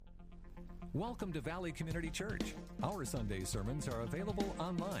Welcome to Valley Community Church. Our Sunday sermons are available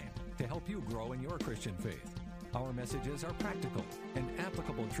online to help you grow in your Christian faith. Our messages are practical and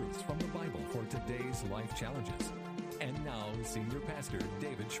applicable truths from the Bible for today's life challenges. And now, Senior Pastor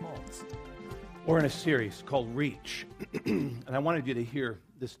David Schmaltz. We're in a series called Reach, and I wanted you to hear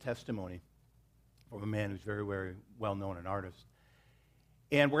this testimony from a man who's very, very well known, an artist.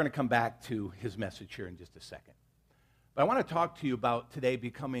 And we're going to come back to his message here in just a second. But I want to talk to you about today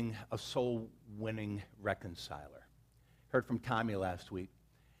becoming a soul-winning reconciler. Heard from Tommy last week,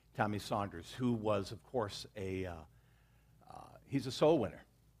 Tommy Saunders, who was, of course, he's a soul winner.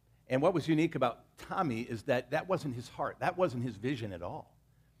 And what was unique about Tommy is that wasn't his heart. That wasn't his vision at all.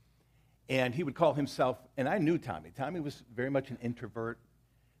 And he would call himself, and I knew Tommy. Tommy was very much an introvert,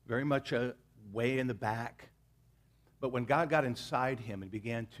 very much a way in the back. But when God got inside him and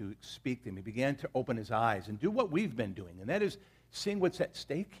began to speak to him, he began to open his eyes and do what we've been doing, and that is seeing what's at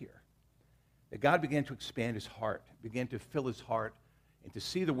stake here. That God began to expand his heart, began to fill his heart, and to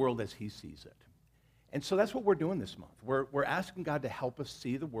see the world as he sees it. And so that's what we're doing this month. We're asking God to help us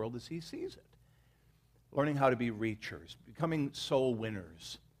see the world as he sees it. Learning how to be reachers, becoming soul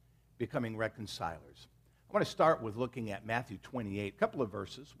winners, becoming reconcilers. I want to start with looking at Matthew 28, a couple of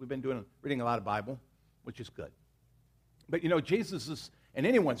verses. We've been reading a lot of Bible, which is good. But, you know, Jesus's and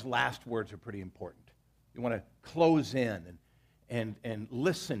anyone's last words are pretty important. You want to close in and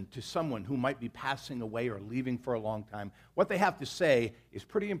listen to someone who might be passing away or leaving for a long time. What they have to say is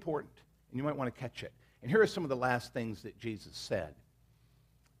pretty important, and you might want to catch it. And here are some of the last things that Jesus said,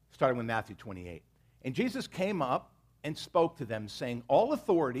 starting with Matthew 28. And Jesus came up and spoke to them, saying, "All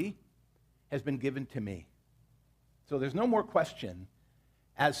authority has been given to me." So there's no more question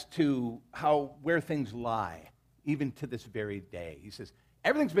as to where things lie, even to this very day. He says,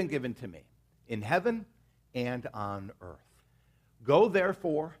 everything's been given to me in heaven and on earth. Go,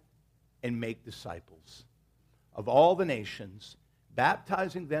 therefore, and make disciples of all the nations,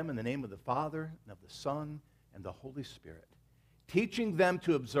 baptizing them in the name of the Father, and of the Son, and the Holy Spirit, teaching them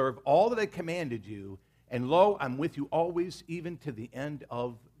to observe all that I commanded you, and lo, I'm with you always, even to the end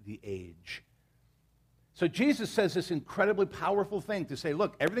of the age. So Jesus says this incredibly powerful thing to say,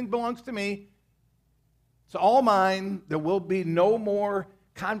 look, everything belongs to me. It's all mine. There will be no more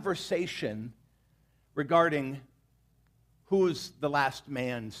conversation regarding who's the last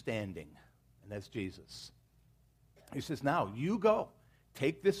man standing, and that's Jesus. He says, now, you go.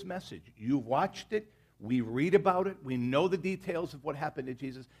 Take this message. You've watched it. We read about it. We know the details of what happened to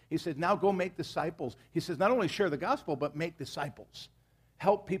Jesus. He says, now go make disciples. He says, not only share the gospel, but make disciples.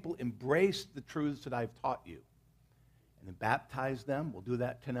 Help people embrace the truths that I've taught you. And then baptize them. We'll do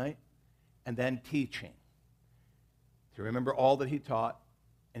that tonight. And then teaching. To remember all that he taught.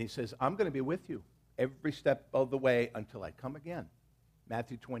 And he says, I'm going to be with you every step of the way until I come again.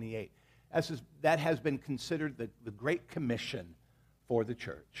 Matthew 28. That has been considered the Great Commission for the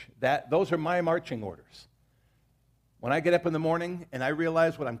church. Those are my marching orders. When I get up in the morning and I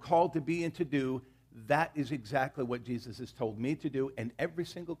realize what I'm called to be and to do, that is exactly what Jesus has told me to do, and every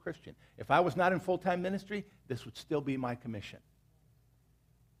single Christian. If I was not in full-time ministry, this would still be my commission.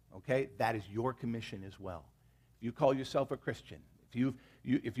 Okay? That is your commission as well. If you call yourself a Christian,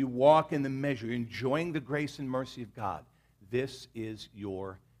 if you walk in the measure, you're enjoying the grace and mercy of God, this is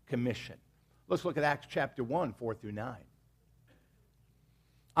your commission. Let's look at Acts chapter 1, 4 through 9.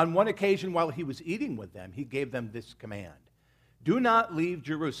 On one occasion, while he was eating with them, he gave them this command: do not leave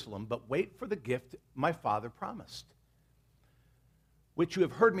Jerusalem, but wait for the gift my Father promised, which you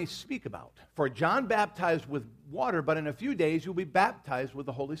have heard me speak about. For John baptized with water, but in a few days you'll be baptized with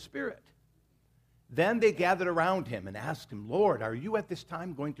the Holy Spirit. Then they gathered around him and asked him, Lord, are you at this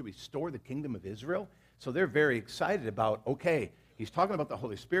time going to restore the kingdom of Israel? So they're very excited about, okay, he's talking about the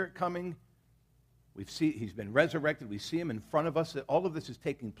Holy Spirit coming. He's been resurrected. We see him in front of us. All of this is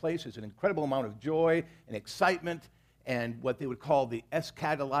taking place. There's an incredible amount of joy and excitement and what they would call the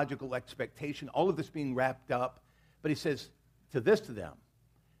eschatological expectation, all of this being wrapped up. But he says to them,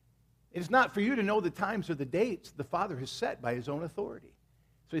 it's not for you to know the times or the dates the Father has set by his own authority.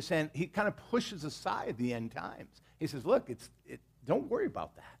 So he's saying, he kind of pushes aside the end times. He says, look, don't worry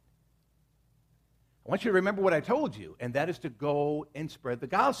about that. I want you to remember what I told you, and that is to go and spread the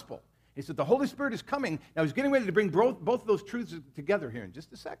gospel. He said, the Holy Spirit is coming. Now, he's getting ready to bring both of those truths together here in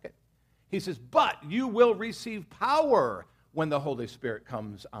just a second. He says, but you will receive power when the Holy Spirit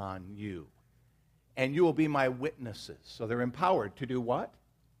comes on you, and you will be my witnesses. So they're empowered to do what?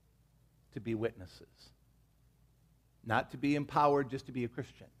 To be witnesses. Not to be empowered just to be a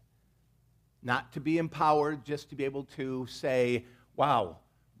Christian. Not to be empowered just to be able to say, wow,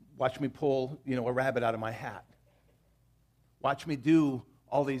 watch me pull, a rabbit out of my hat. Watch me do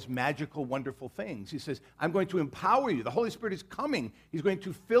all these magical, wonderful things. He says, I'm going to empower you. The Holy Spirit is coming. He's going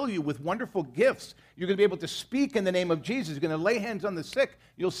to fill you with wonderful gifts. You're going to be able to speak in the name of Jesus. You're going to lay hands on the sick.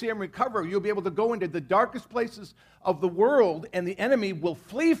 You'll see them recover. You'll be able to go into the darkest places of the world, and the enemy will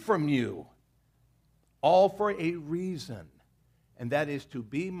flee from you. All for a reason, and that is to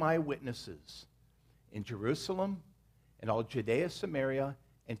be my witnesses in Jerusalem, and all Judea, Samaria,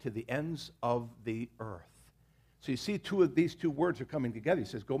 and to the ends of the earth. So you see these two words are coming together. He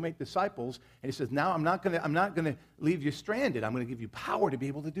says, go make disciples. And he says, now I'm not going to leave you stranded. I'm going to give you power to be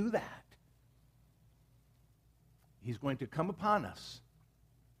able to do that. He's going to come upon us,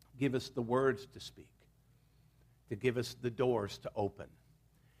 give us the words to speak, to give us the doors to open.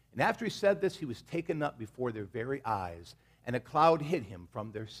 And after he said this, he was taken up before their very eyes, and a cloud hid him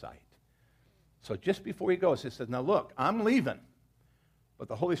from their sight. So just before he goes, he says, now look, I'm leaving, but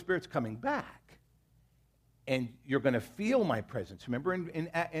the Holy Spirit's coming back. And you're going to feel my presence. Remember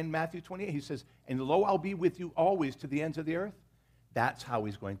in Matthew 28, he says, and lo, I'll be with you always to the ends of the earth. That's how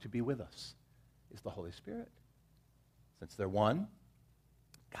he's going to be with us, is the Holy Spirit. Since they're one,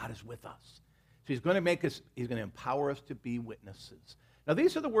 God is with us. So he's going to empower us to be witnesses. Now,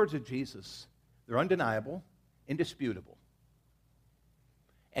 these are the words of Jesus. They're undeniable, indisputable.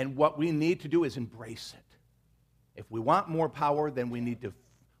 And what we need to do is embrace it. If we want more power, then we need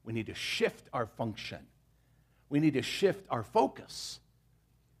to shift our function. We need to shift our focus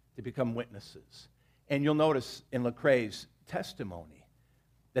to become witnesses. And you'll notice in Lecrae's testimony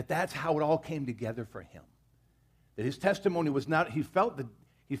that that's how it all came together for him. That his testimony was not, he felt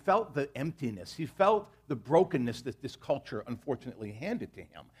the emptiness. He felt the brokenness that this culture unfortunately handed to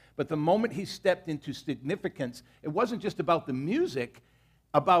him. But the moment he stepped into significance, it wasn't just about the music,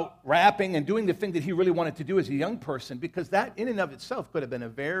 about rapping and doing the thing that he really wanted to do as a young person, because that in and of itself could have been a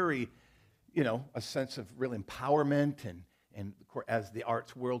very, a sense of real empowerment and as the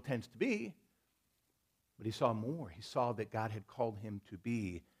arts world tends to be. But he saw more. He saw that God had called him to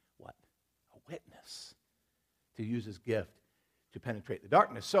be what? A witness. To use his gift to penetrate the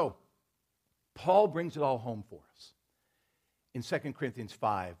darkness. So, Paul brings it all home for us. In 2 Corinthians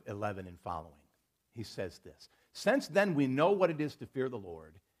 5:11 and following, he says this, since then we know what it is to fear the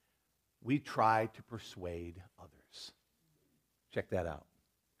Lord, we try to persuade others. Check that out.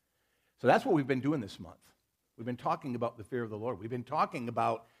 So that's what we've been doing this month. We've been talking about the fear of the Lord. We've been talking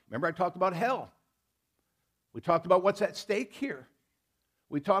about, remember I talked about hell. We talked about what's at stake here.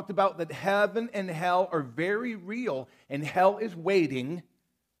 We talked about that heaven and hell are very real, and hell is waiting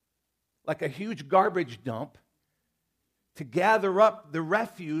like a huge garbage dump to gather up the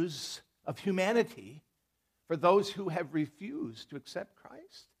refuse of humanity for those who have refused to accept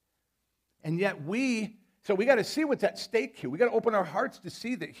Christ. And yet so we got to see what's at stake here. We got to open our hearts to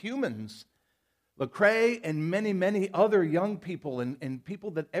see that humans, Lecrae and many, many other young people and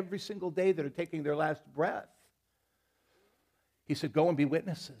people that every single day that are taking their last breath, he said, go and be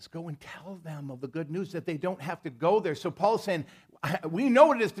witnesses. Go and tell them of the good news that they don't have to go there. So Paul's saying, we know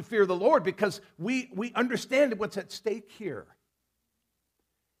what it is to fear the Lord because we understand what's at stake here.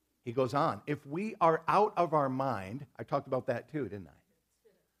 He goes on, if we are out of our mind, I talked about that too, didn't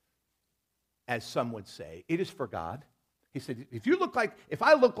I? As some would say, it is for God. He said, if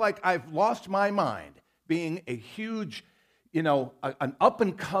I look like I've lost my mind, being a huge, an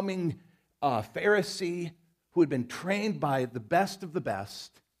up-and-coming Pharisee who had been trained by the best of the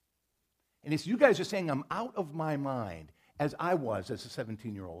best, and he said, you guys are saying I'm out of my mind, as I was as a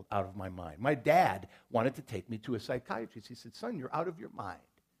 17-year-old out of my mind. My dad wanted to take me to a psychiatrist. He said, son, you're out of your mind.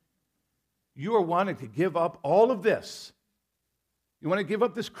 You are wanting to give up all of this. You want to give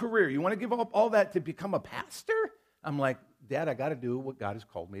up this career. You want to give up all that to become a pastor? I'm like, Dad, I got to do what God has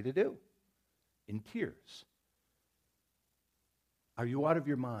called me to do. In tears. Are you out of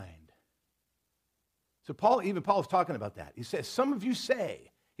your mind? So Paul is talking about that. He says, some of you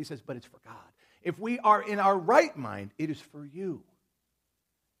say, he says, but it's for God. If we are in our right mind, it is for you.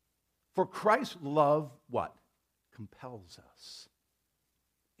 For Christ's love, what? Compels us.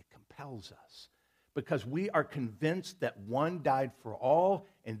 It compels us. Because we are convinced that one died for all,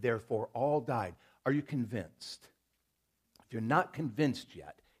 and therefore all died. Are you convinced? If you're not convinced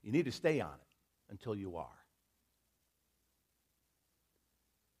yet, you need to stay on it until you are.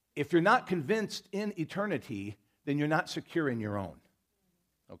 If you're not convinced in eternity, then you're not secure in your own.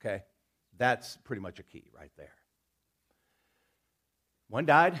 Okay? That's pretty much a key right there. One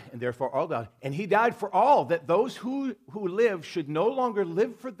died, and therefore all died. And he died for all, that those who live should no longer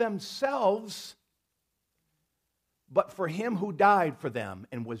live for themselves, but for him who died for them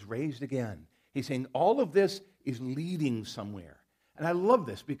and was raised again. He's saying all of this is leading somewhere. And I love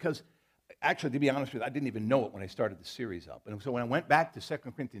this because Actually, to be honest with you, I didn't even know it when I started the series up. And so when I went back to 2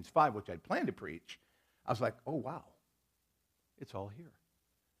 Corinthians 5, which I'd planned to preach, I was like, oh, wow, it's all here.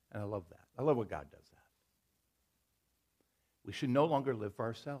 And I love that. I love what God does that. We should no longer live for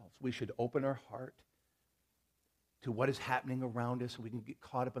ourselves. We should open our heart to what is happening around us so we can get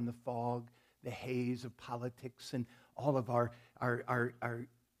caught up in the fog, the haze of politics and all of our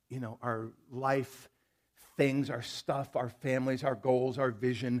life things, our stuff, our families, our goals, our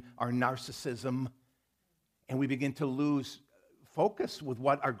vision, our narcissism. And we begin to lose focus with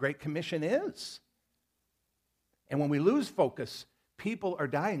what our Great Commission is. And when we lose focus, people are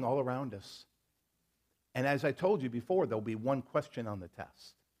dying all around us. And as I told you before, there'll be one question on the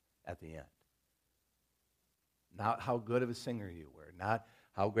test at the end. Not how good of a singer you were, not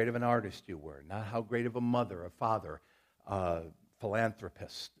how great of an artist you were, not how great of a mother, a father, a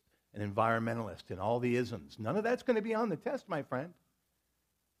philanthropist, an environmentalist, and all the isms. None of that's going to be on the test, my friend.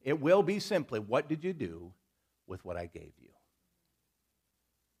 It will be simply, what did you do with what I gave you?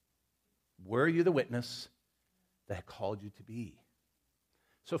 Were you the witness that I called you to be?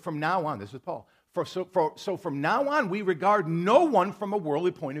 So from now on, this is Paul. So from now on, we regard no one from a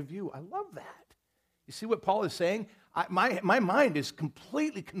worldly point of view. I love that. You see what Paul is saying? My mind is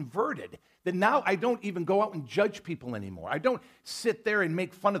completely converted, that now I don't even go out and judge people anymore. I don't sit there and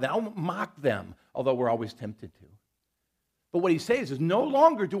make fun of them. I don't mock them, although we're always tempted to. But what he says is, no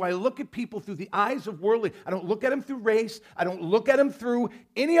longer do I look at people through the eyes of worldly. I don't look at them through race. I don't look at them through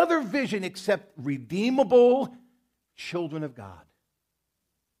any other vision except redeemable children of God.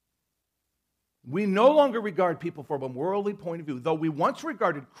 We no longer regard people from a worldly point of view. Though we once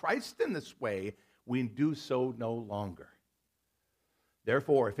regarded Christ in this way, we do so no longer.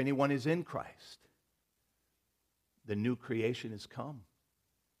 Therefore, if anyone is in Christ, the new creation has come.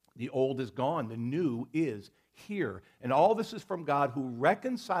 The old is gone. The new is here. And all this is from God, who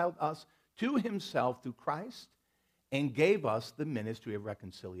reconciled us to himself through Christ and gave us the ministry of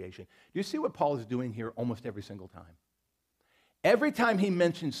reconciliation. Do you see what Paul is doing here almost every single time? Every time he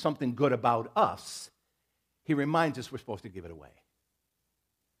mentions something good about us, he reminds us we're supposed to give it away.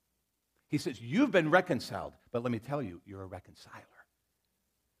 He says, you've been reconciled, but let me tell you, you're a reconciler.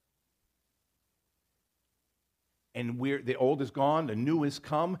 And the old is gone, the new is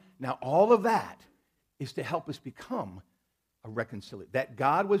come. Now all of that is to help us become a reconciliator. That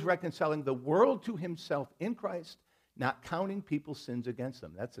God was reconciling the world to himself in Christ, not counting people's sins against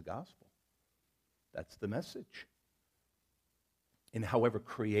them. That's the gospel. That's the message. And however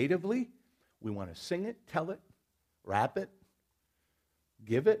creatively we want to sing it, tell it, rap it,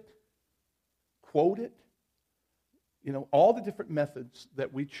 give it, quote it, all the different methods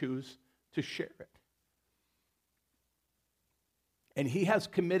that we choose to share it. And he has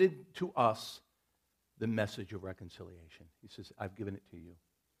committed to us the message of reconciliation. He says, I've given it to you.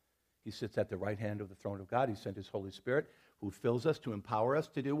 He sits at the right hand of the throne of God. He sent his Holy Spirit, who fills us to empower us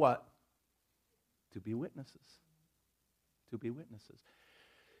to do what? To be witnesses. To be witnesses.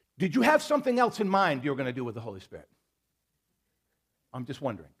 Did you have something else in mind you were going to do with the Holy Spirit? I'm just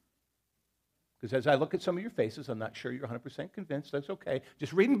wondering. Because as I look at some of your faces, I'm not sure you're 100% convinced. That's okay.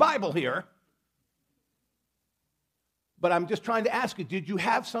 Just reading Bible here. But I'm just trying to ask you, did you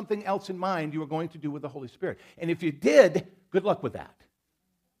have something else in mind you were going to do with the Holy Spirit? And if you did, good luck with that.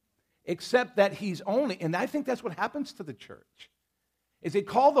 Except that he's only, and I think that's what happens to the church, is they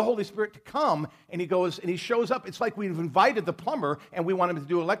call the Holy Spirit to come, and he goes, and he shows up. It's like we've invited the plumber, and we want him to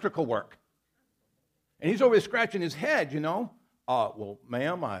do electrical work. And he's over there scratching his head, well,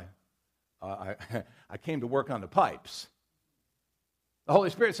 ma'am, I came to work on the pipes. The Holy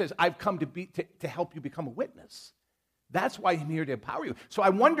Spirit says, I've come to help you become a witness. That's why I'm here to empower you. So I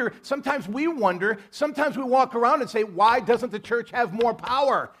wonder, sometimes we walk around and say, why doesn't the church have more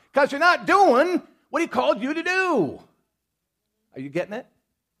power? Because you're not doing what he called you to do. Are you getting it?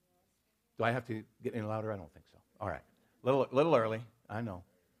 Do I have to get any louder? I don't think so. All right. Little early. I know.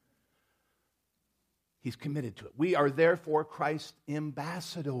 He's committed to it. We are therefore Christ's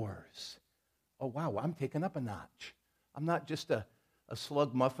ambassadors. Oh, wow, I'm taking up a notch. I'm not just a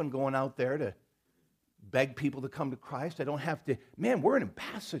slug muffin going out there to beg people to come to Christ. I don't have to. Man, we're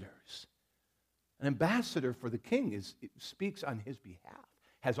ambassadors. An ambassador for the king speaks on his behalf,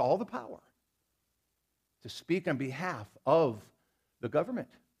 has all the power to speak on behalf of the government,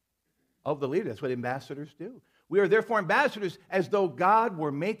 of the leader. That's what ambassadors do. We are therefore ambassadors as though God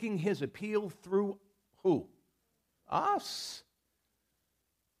were making his appeal through who? Us.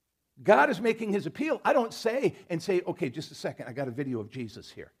 God is making his appeal. I don't say, okay, just a second, I got a video of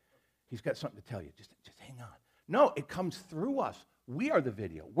Jesus here. He's got something to tell you. Just hang on. No, it comes through us. We are the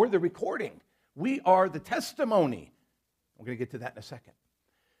video. We're the recording. We are the testimony. We're going to get to that in a second.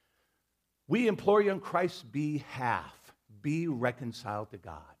 We implore you on Christ's behalf, be reconciled to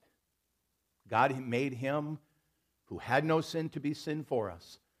God. God made him who had no sin to be sin for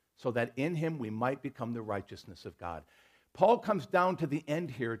us, so that in him we might become the righteousness of God. Paul comes down to the end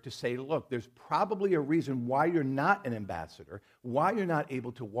here to say, look, there's probably a reason why you're not an ambassador, why you're not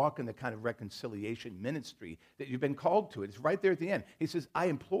able to walk in the kind of reconciliation ministry that you've been called to. It's right there at the end. He says, I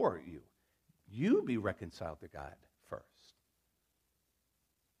implore you, you be reconciled to God first.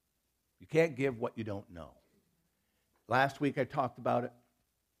 You can't give what you don't know. Last week I talked about it,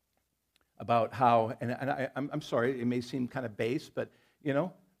 about how, and I'm sorry, it may seem kind of base, but, you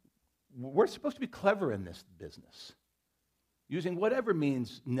know, we're supposed to be clever in this business, using whatever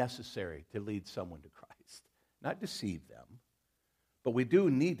means necessary to lead someone to Christ, not deceive them. But we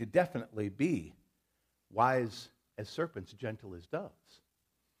do need to definitely be wise as serpents, gentle as doves.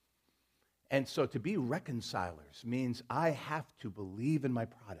 And so to be reconcilers means I have to believe in my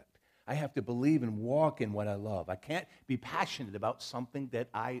product. I have to believe and walk in what I love. I can't be passionate about something that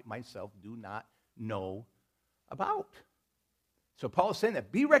I myself do not know about. So Paul is saying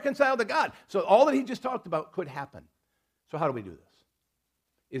that, be reconciled to God. So all that he just talked about could happen. So how do we do this?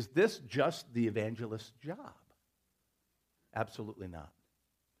 Is this just the evangelist's job? Absolutely not.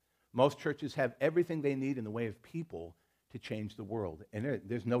 Most churches have everything they need in the way of people to change the world. And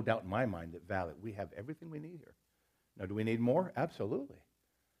there's no doubt in my mind that we have everything we need here. Now, do we need more? Absolutely.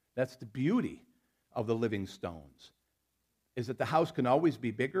 That's the beauty of the living stones, is that the house can always be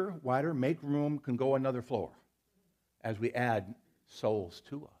bigger, wider, make room, can go another floor as we add souls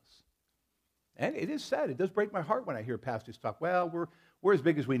to us. And it is sad. It does break my heart when I hear pastors talk, well, we're as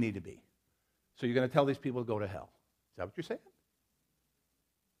big as we need to be. So you're going to tell these people to go to hell. Is that what you're saying?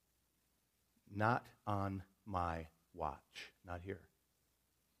 Not on my watch. Not here.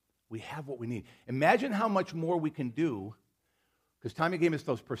 We have what we need. Imagine how much more we can do, because Tommy gave us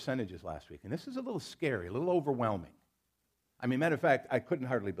those percentages last week, and this is a little scary, a little overwhelming. I mean, matter of fact, I couldn't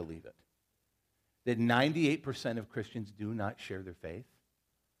hardly believe it, that 98% of Christians do not share their faith.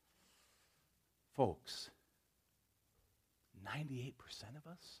 Folks, 98%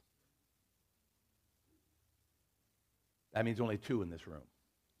 of us? That means only 2 in this room.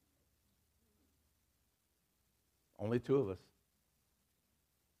 Only 2 of us.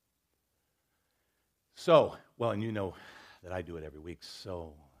 So, well, and you know that I do it every week,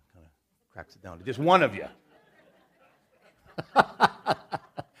 so it kind of cracks it down to just 1 of you.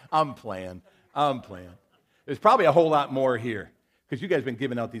 I'm playing. There's probably a whole lot more here, because you guys have been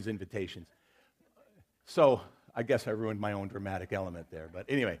giving out these invitations. So I guess I ruined my own dramatic element there. But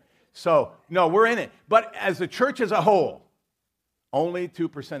anyway, so, no, we're in it. But as a church as a whole, only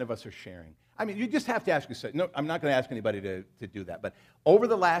 2% of us are sharing. I mean, you just have to ask yourself. No, I'm not going to ask anybody to do that. But over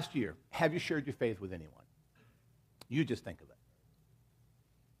the last year, have you shared your faith with anyone? You just think of it.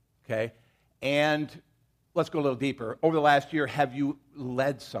 Okay? And let's go a little deeper. Over the last year, have you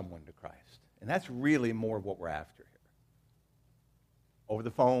led someone to Christ? And that's really more of what we're after here. Over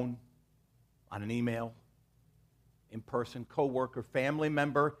the phone, on an email, in person, coworker, family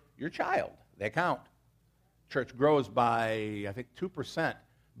member, your child. They count. Church grows by, I think, 2%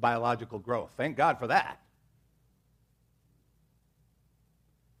 biological growth. Thank God for that.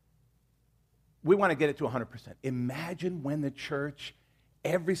 We want to get it to 100%. Imagine when the church,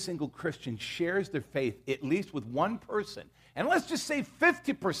 every single Christian, shares their faith at least with one person. And let's just say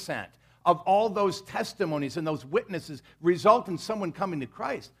 50% of all those testimonies and those witnesses result in someone coming to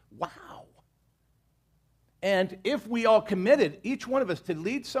Christ. Wow. And if we all committed, each one of us, to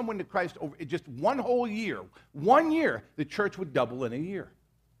lead someone to Christ over just one whole year, 1 year, the church would double in a year.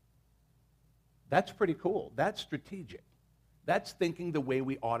 That's pretty cool. That's strategic. That's thinking the way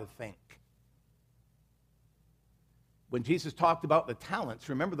we ought to think. When Jesus talked about the talents,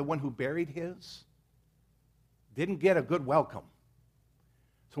 remember the one who buried his? Didn't get a good welcome.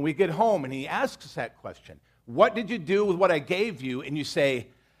 So when we get home and he asks us that question, what did you do with what I gave you? And you say,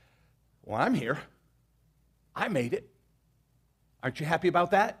 well, I'm here. I made it. Aren't you happy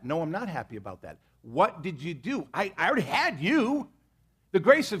about that? No, I'm not happy about that. What did you do? I already had you. The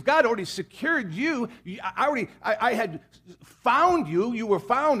grace of God already secured you. I had found you. You were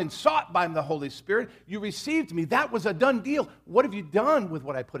found and sought by the Holy Spirit. You received me. That was a done deal. What have you done with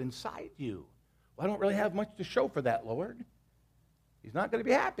what I put inside you? Well, I don't really have much to show for that, Lord. He's not going to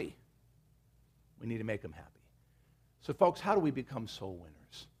be happy. We need to make him happy. So, folks, how do we become soul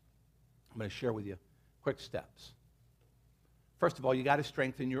winners? I'm going to share with you quick steps. First of all, you got to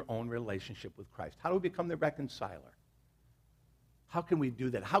strengthen your own relationship with Christ. How do we become the reconciler? How can we do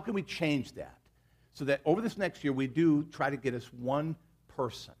that? How can we change that? So that over this next year, we do try to get us one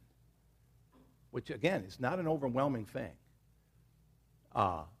person, which, again, is not an overwhelming thing,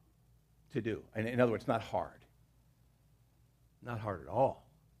 to do. And in other words, not hard. Not hard at all.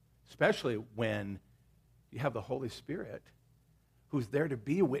 Especially when you have the Holy Spirit who's there to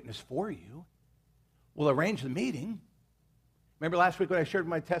be a witness for you. Will arrange the meeting. Remember last week when I shared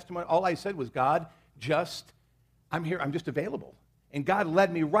my testimony? All I said was, God, I'm here, I'm just available. And God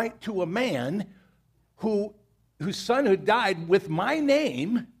led me right to a man whose son had died with my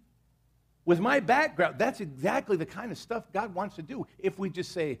name, with my background. That's exactly the kind of stuff God wants to do if we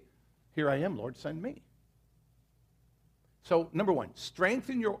just say, here I am, Lord, send me. So, number one,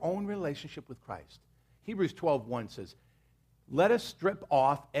 strengthen your own relationship with Christ. Hebrews 12:1 says, let us strip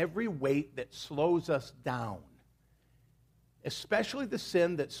off every weight that slows us down, especially the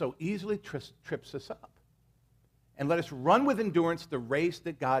sin that so easily trips us up. And let us run with endurance the race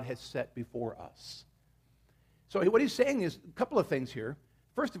that God has set before us. So what he's saying is a couple of things here.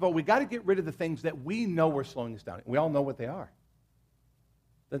 First of all, we got to get rid of the things that we know are slowing us down. We all know what they are.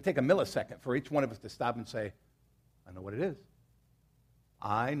 It doesn't take a millisecond for each one of us to stop and say, I know what it is.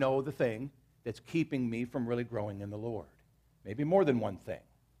 I know the thing that's keeping me from really growing in the Lord. Maybe more than one thing.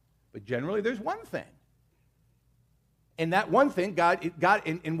 But generally, there's one thing. And that one thing, God,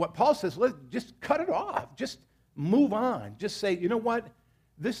 in what Paul says, let's just cut it off. Just move on. Just say, you know what?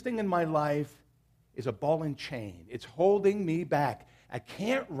 This thing in my life is a ball and chain. It's holding me back. I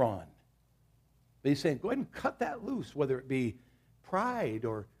can't run. But he's saying, go ahead and cut that loose, whether it be pride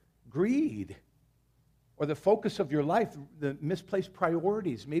or greed or the focus of your life, the misplaced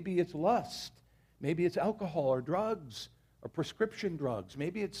priorities. Maybe it's lust. Maybe it's alcohol or drugs or prescription drugs.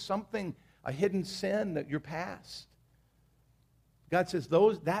 Maybe it's something, a hidden sin that you're past. God says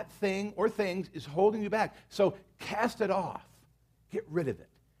that thing or things is holding you back. So cast it off. Get rid of it.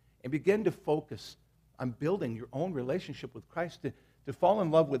 And begin to focus on building your own relationship with Christ to fall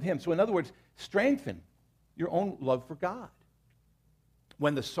in love with him. So in other words, strengthen your own love for God.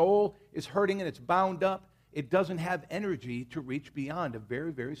 When the soul is hurting and it's bound up, it doesn't have energy to reach beyond a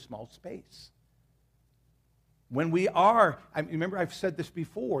very, very small space. When we are, remember I've said this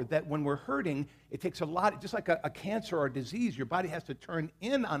before, that when we're hurting, it takes a lot, just like a cancer or a disease, your body has to turn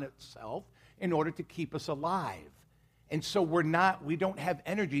in on itself in order to keep us alive. And so we don't have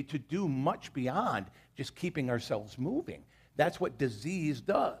energy to do much beyond just keeping ourselves moving. That's what disease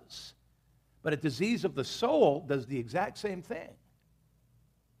does. But a disease of the soul does the exact same thing.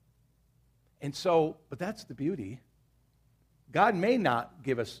 And so, but that's the beauty. God may not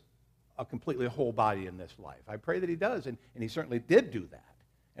give us a completely whole body in this life. I pray that he does, and he certainly did do that.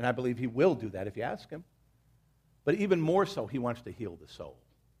 And I believe he will do that if you ask him. But even more so, he wants to heal the soul.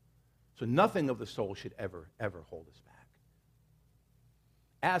 So nothing of the soul should ever, ever hold us back.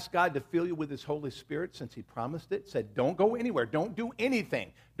 Ask God to fill you with his Holy Spirit since he promised it. Said, don't go anywhere. Don't do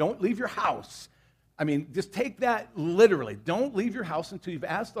anything. Don't leave your house. I mean, just take that literally. Don't leave your house until you've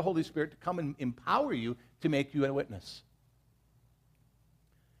asked the Holy Spirit to come and empower you to make you a witness.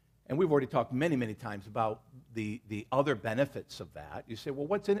 And we've already talked many, many times about the other benefits of that. You say, well,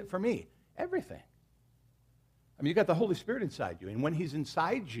 what's in it for me? Everything. I mean, you got the Holy Spirit inside you. And when he's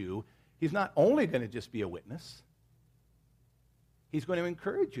inside you, he's not only going to just be a witness. He's going to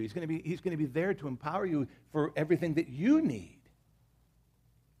encourage you. He's going to be there to empower you for everything that you need.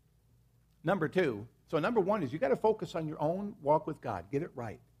 Number one is you got to focus on your own walk with God. Get it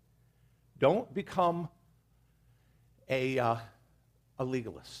right. Don't become a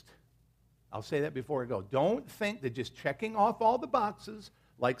legalist. I'll say that before I go. Don't think that just checking off all the boxes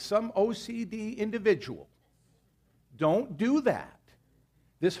like some OCD individual. Don't do that.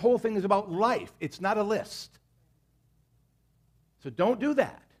 This whole thing is about life. It's not a list. So don't do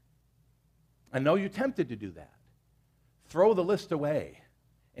that. I know you're tempted to do that. Throw the list away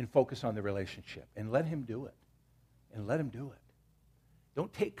and focus on the relationship and let him do it. And let him do it.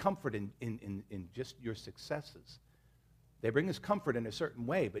 Don't take comfort in just your successes. They bring us comfort in a certain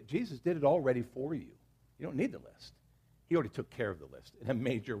way, but Jesus did it already for you. You don't need the list. He already took care of the list in a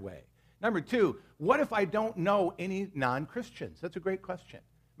major way. Number two, what if I don't know any non-Christians? That's a great question.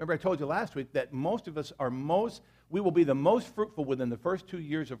 Remember I told you last week that most of us we will be the most fruitful within the first 2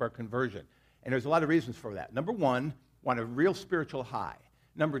 years of our conversion. And there's a lot of reasons for that. Number one, want a real spiritual high.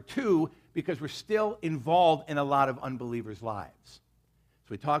 Number two, because we're still involved in a lot of unbelievers' lives. So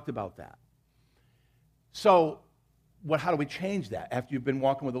we talked about that. So how do we change that? After you've been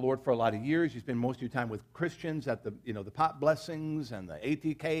walking with the Lord for a lot of years, you spend most of your time with Christians at the pot blessings and the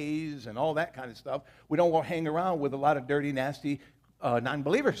ATKs and all that kind of stuff. We don't want to hang around with a lot of dirty, nasty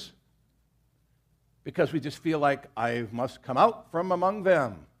non-believers because we just feel like I must come out from among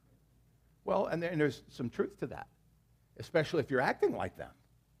them. Well, and there's some truth to that, especially if you're acting like them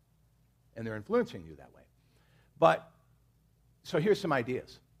and they're influencing you that way. But so here's some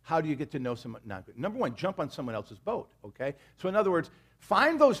ideas. How do you get to know someone not good? Number one, jump on someone else's boat, okay? So in other words,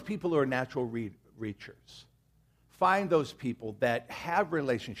 find those people who are natural reachers. Find those people that have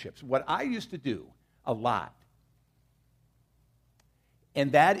relationships. What I used to do a lot,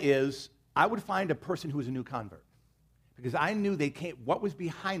 and that is, I would find a person who was a new convert. Because I knew what was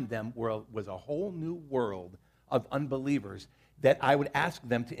behind them was a whole new world of unbelievers that I would ask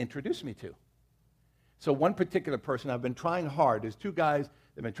them to introduce me to. So one particular person, I've been trying hard. There's two guys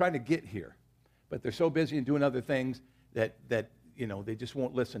that have been trying to get here, but they're so busy and doing other things that they just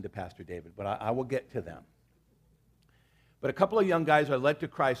won't listen to Pastor David. But I will get to them. But a couple of young guys I led to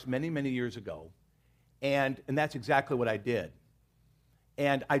Christ many, many years ago, and that's exactly what I did.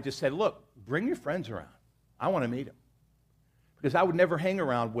 And I just said, look, bring your friends around. I want to meet them. Because I would never hang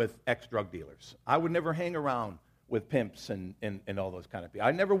around with ex-drug dealers. I would never hang around with pimps and all those kind of people.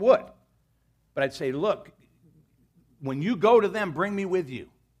 I never would. But I'd say, look, when you go to them, bring me with you.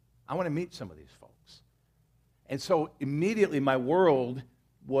 I want to meet some of these folks. And so immediately my world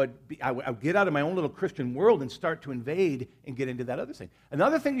would be, I would get out of my own little Christian world and start to invade and get into that other thing.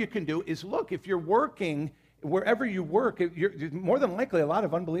 Another thing you can do is, look, if you're working, wherever you work, there's more than likely a lot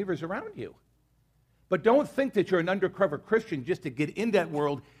of unbelievers around you. But don't think that you're an undercover Christian just to get in that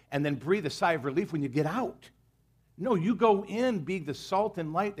world and then breathe a sigh of relief when you get out. No, you go in being the salt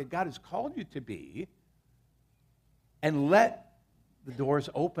and light that God has called you to be and let the doors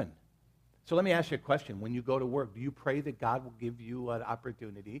open. So let me ask you a question. When you go to work, do you pray that God will give you an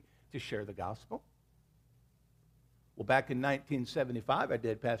opportunity to share the gospel? Well, back in 1975, I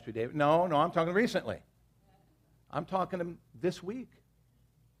did, Pastor David. No, I'm talking recently. I'm talking this week.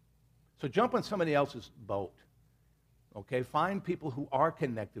 So jump on somebody else's boat, okay? Find people who are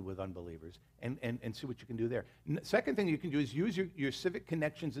connected with unbelievers and see what you can do there. Second thing you can do is use your civic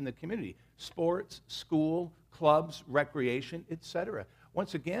connections in the community, sports, school, clubs, recreation, etc.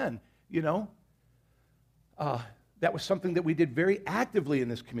 Once again, that was something that we did very actively in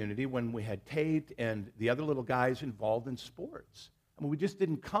this community when we had Tate and the other little guys involved in sports. I mean, we just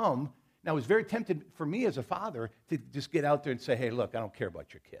didn't come. Now, it was very tempted for me as a father to just get out there and say, hey, look, I don't care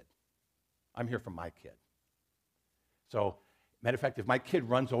about your kid. I'm here for my kid. So, matter of fact, if my kid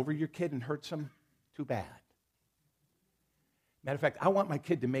runs over your kid and hurts him, too bad. Matter of fact, I want my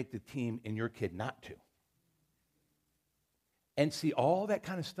kid to make the team and your kid not to. And see, all that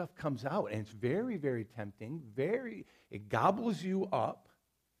kind of stuff comes out, and it's very, very tempting. It gobbles you up,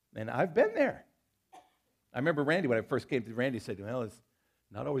 and I've been there. I remember Randy, when I first came to Randy, said, well, it's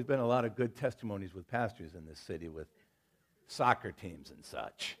not always been a lot of good testimonies with pastors in this city with soccer teams and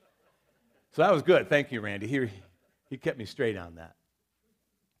such. So that was good. Thank you, Randy. He kept me straight on that.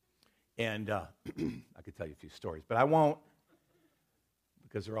 And I could tell you a few stories, but I won't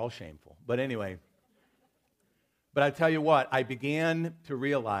because they're all shameful. But anyway, but I tell you what, I began to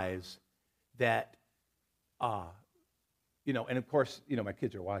realize that, and of course, my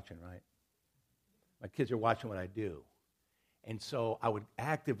kids are watching, right? My kids are watching what I do. And so I would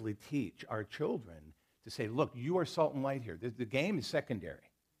actively teach our children to say, look, you are salt and light here. The game is secondary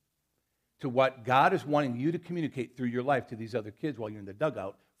to what God is wanting you to communicate through your life to these other kids while you're in the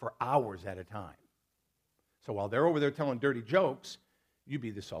dugout for hours at a time. So while they're over there telling dirty jokes, you be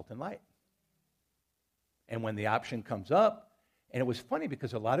the salt and light. And when the option comes up, and it was funny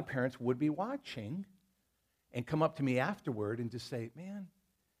because a lot of parents would be watching and come up to me afterward and just say, man,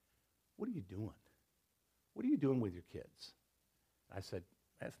 what are you doing? What are you doing with your kids? I said,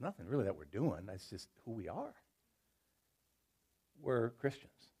 that's nothing really that we're doing. That's just who we are. We're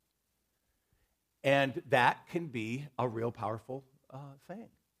Christians. And that can be a real powerful thing.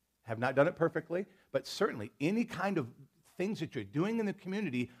 Have not done it perfectly, but certainly any kind of things that you're doing in the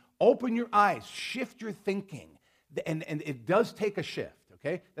community, open your eyes, shift your thinking. And it does take a shift,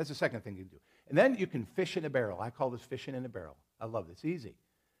 okay? That's the second thing you do. And then you can fish in a barrel. I call this fishing in a barrel. I love this. Easy.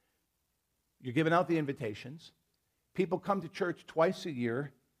 You're giving out the invitations. People come to church twice a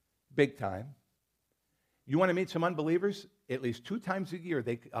year, big time. You want to meet some unbelievers? At least 2 times a year,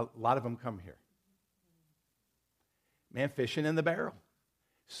 a lot of them come here. Man, fishing in the barrel.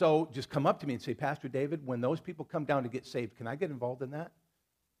 So just come up to me and say, Pastor David, when those people come down to get saved, can I get involved in that?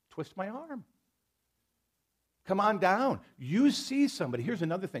 Twist my arm. Come on down. You see somebody. Here's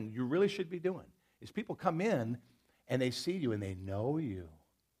another thing you really should be doing, is people come in and they see you and they know you.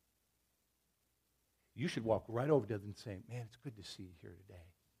 You should walk right over to them and say, man, it's good to see you here today.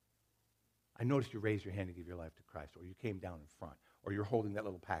 I noticed you raised your hand to give your life to Christ, or you came down in front, or you're holding that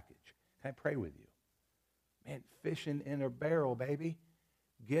little package. Can I pray with you? Man, fishing in a barrel, baby.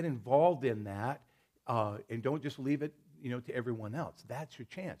 Get involved in that, and don't just leave it, to everyone else. That's your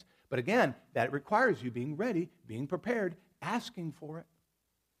chance. But again, that requires you being ready, being prepared, asking for it.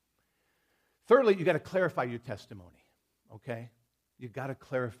 Thirdly, you got to clarify your testimony, okay? You got to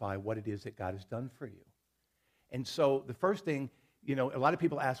clarify what it is that God has done for you. And so the first thing, a lot of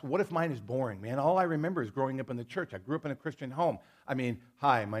people ask, what if mine is boring? Man, all I remember is growing up in the church. I grew up in a Christian home.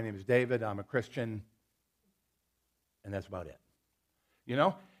 Hi, my name is David. I'm a Christian. And that's about it.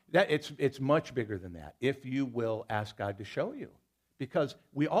 That it's much bigger than that, if you will ask God to show you. Because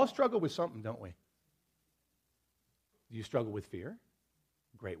we all struggle with something, don't we? Do you struggle with fear?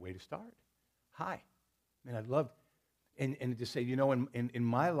 Great way to start. Hi. Man, I'd love, and to say, in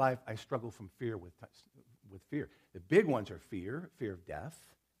my life, I struggle from fear with fear. The big ones are fear of death,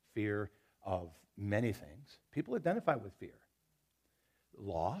 fear of many things. People identify with fear.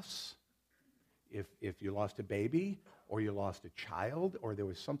 Loss, if you lost a baby, or you lost a child, or there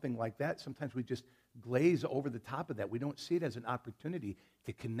was something like that, sometimes we just glaze over the top of that. We don't see it as an opportunity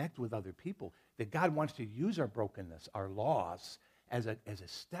to connect with other people, that God wants to use our brokenness, our loss, as a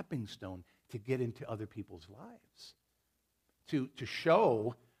stepping stone to get into other people's lives, to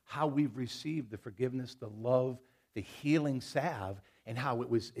show how we've received the forgiveness, the love, the healing salve, and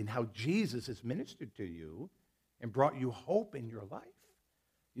how Jesus has ministered to you and brought you hope in your life.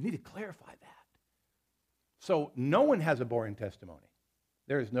 You need to clarify that. So no one has a boring testimony.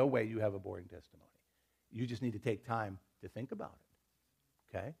 There is no way you have a boring testimony. You just need to take time to think about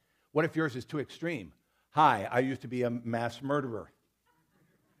it, okay? What if yours is too extreme? Hi, I used to be a mass murderer,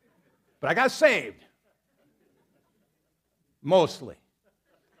 but I got saved. Mostly.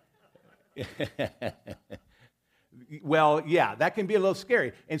 Well, yeah, that can be a little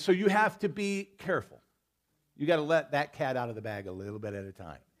scary. And so you have to be careful. You got to let that cat out of the bag a little bit at a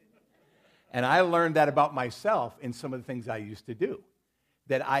time. And I learned that about myself in some of the things I used to do,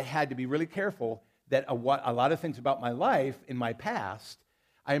 that I had to be really careful that a lot of things about my life in my past,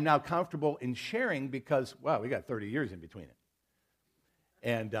 I am now comfortable in sharing because, we got 30 years in between it.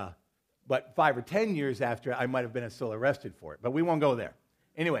 And but 5 or 10 years after, I might have been still arrested for it. But we won't go there.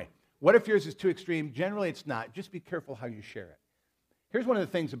 Anyway, what if yours is too extreme? Generally, it's not. Just be careful how you share it. Here's one of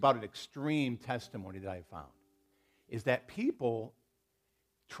the things about an extreme testimony that I've found, is that people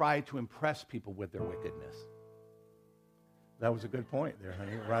try to impress people with their wickedness. That was a good point there,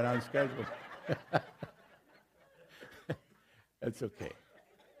 honey. Right on schedule. That's okay.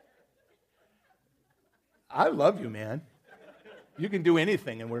 I love you, man. You can do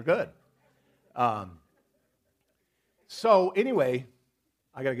anything, and we're good. So anyway,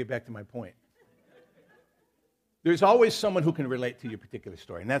 I got to get back to my point. There's always someone who can relate to your particular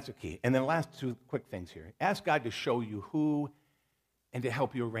story, and that's the key. And then the last two quick things here. Ask God to show you who and to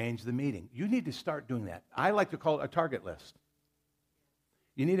help you arrange the meeting. You need to start doing that. I like to call it a target list.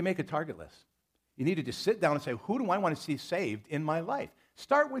 You need to make a target list. You need to just sit down and say, who do I want to see saved in my life?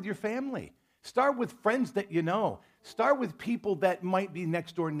 Start with your family. Start with friends that you know. Start with people that might be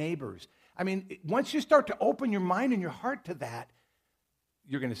next door neighbors. Once you start to open your mind and your heart to that,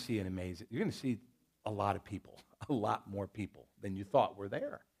 you're going to see you're going to see a lot of people, a lot more people than you thought were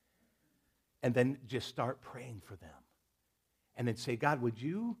there. And then just start praying for them. And then say, God, would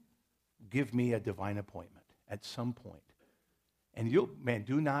you give me a divine appointment at some point? And you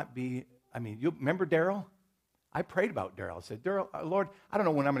remember Daryl? I prayed about Daryl. I said, Daryl, Lord, I don't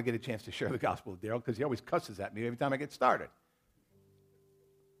know when I'm going to get a chance to share the gospel with Daryl because he always cusses at me every time I get started.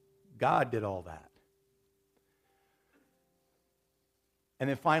 God did all that. And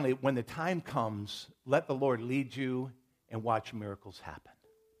then finally, when the time comes, let the Lord lead you and watch miracles happen.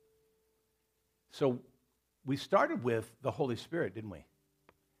 So we started with the Holy Spirit, didn't we?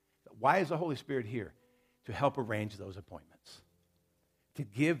 Why is the Holy Spirit here? To help arrange those appointments, to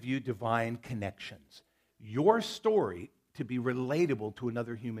give you divine connections. Your story to be relatable to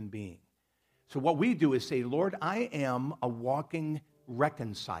another human being. So what we do is say, Lord, I am a walking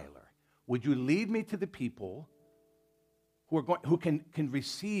reconciler. Would you lead me to the people who can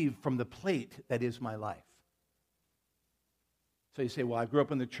receive from the plate that is my life? So you say, well, I grew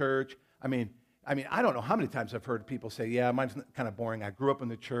up in the church. I don't know how many times I've heard people say, yeah, mine's kind of boring. I grew up in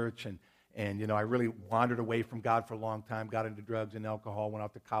the church, and I really wandered away from God for a long time, got into drugs and alcohol, went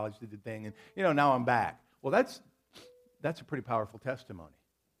off to college, did the thing, and, now I'm back. Well, that's a pretty powerful testimony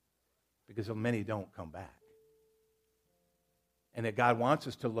because many don't come back. And that God wants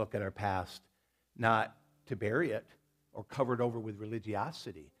us to look at our past, not to bury it or cover it over with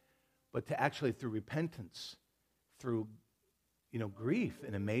religiosity, but to actually, through repentance, through grief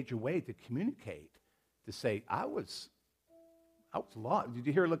in a major way, to communicate, to say, I was lost. Did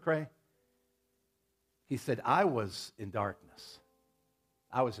you hear Lecrae? He said, I was in darkness.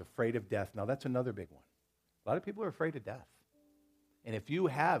 I was afraid of death. Now, that's another big one. A lot of people are afraid of death. And if you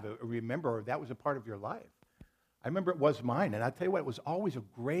have, remember that was a part of your life. I remember it was mine. And I tell you what, it was always a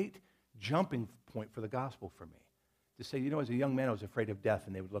great jumping point for the gospel for me. To say, as a young man, I was afraid of death,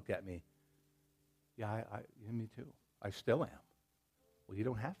 and they would look at me. Yeah, me too. I still am. Well, you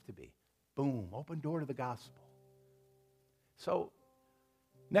don't have to be. Boom, open door to the gospel. So,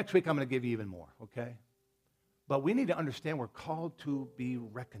 next week I'm going to give you even more, okay? But we need to understand we're called to be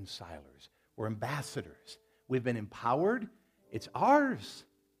reconcilers. We're ambassadors. We've been empowered. It's ours.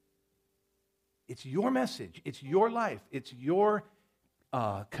 It's your message. It's your life. It's your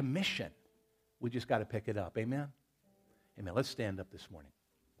commission. We just got to pick it up. Amen? Amen. Let's stand up this morning.